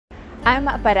I'm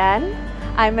Apparan.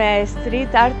 I'm a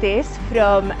street artist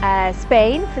from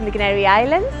Spain, from the Canary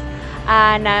Islands,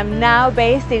 and I'm now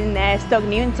based in Stoke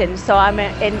Newington, so I'm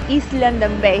an East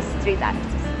London-based street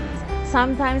artist.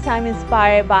 Sometimes I'm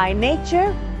inspired by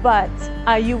nature, but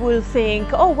you will think,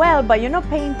 oh well, but you're not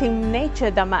painting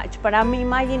nature that much. But I'm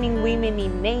imagining women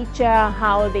in nature,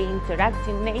 how they interact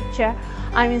in nature.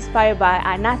 I'm inspired by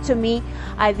anatomy.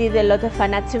 I did a lot of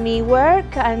anatomy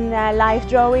work and life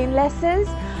drawing lessons,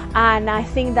 and I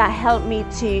think that helped me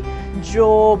to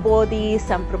draw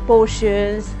bodies and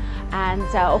proportions. And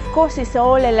of course it's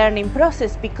all a learning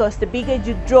process, because the bigger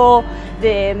you draw,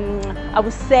 I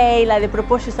would say, like, the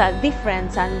proportions are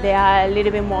different and they are a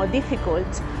little bit more difficult.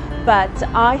 But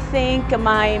I think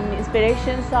my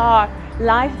inspirations are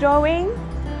life drawing,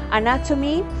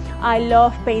 anatomy. I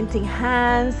love painting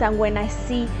hands, and when I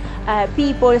see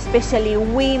people, especially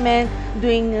women,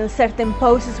 doing certain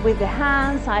poses with the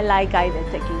hands, I like either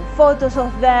taking photos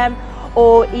of them,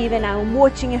 or even I'm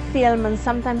watching a film and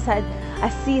sometimes I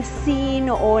see a scene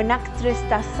or an actress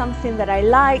does something that I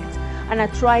liked and I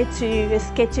try to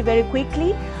sketch it very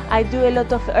quickly. I do a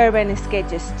lot of urban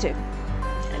sketches too.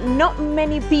 Not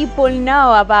many people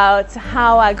know about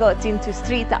how I got into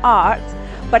street art,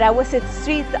 but I was a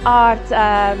street art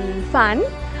fan.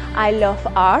 I love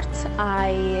art.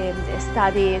 I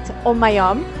studied on my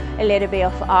own a little bit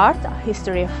of art,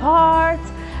 history of art,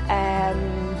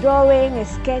 drawing,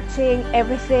 sketching,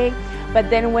 everything. But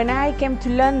then when I came to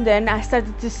London, I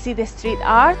started to see the street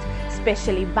art,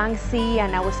 especially Banksy,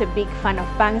 and I was a big fan of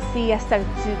Banksy. I started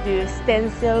to do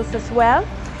stencils as well.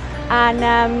 And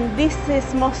this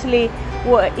is mostly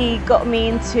what it got me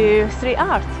into street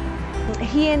art.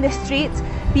 Here in the street,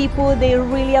 people, they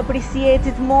really appreciate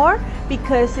it more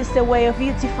because it's a way of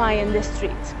beautifying the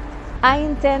street. I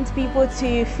intend people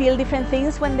to feel different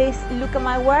things when they look at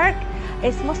my work.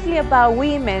 It's mostly about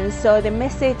women, so the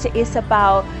message is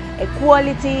about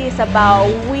equality, it's about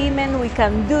women. We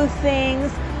can do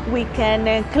things, we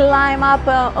can climb up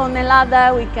on a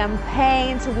ladder, we can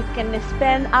paint, we can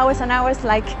spend hours and hours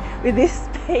like with this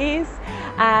space.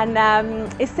 And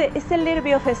it's a little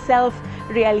bit of a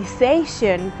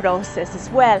self-realization process as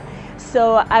well.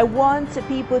 So I want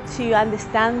people to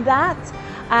understand that,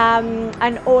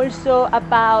 and also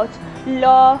about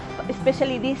love,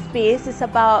 especially this piece is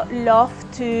about love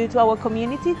to our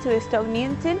community, to Stoke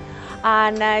Newington.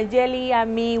 And Jelly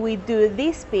and me, we do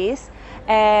this piece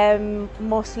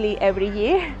mostly every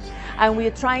year, and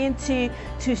we're trying to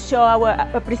show our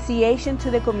appreciation to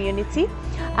the community.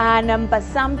 And but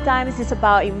sometimes it's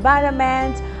about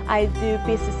environment. I do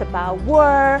pieces about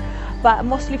war, but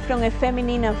mostly from a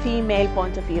feminine and female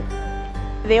point of view.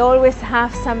 They always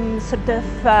have some sort of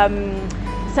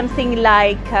something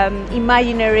like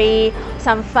imaginary,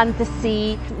 some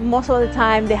fantasy. Most of the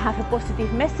time they have a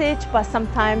positive message, but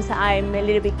sometimes I'm a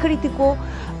little bit critical,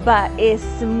 but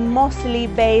it's mostly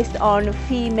based on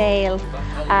female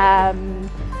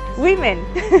women.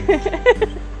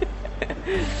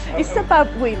 It's about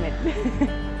women.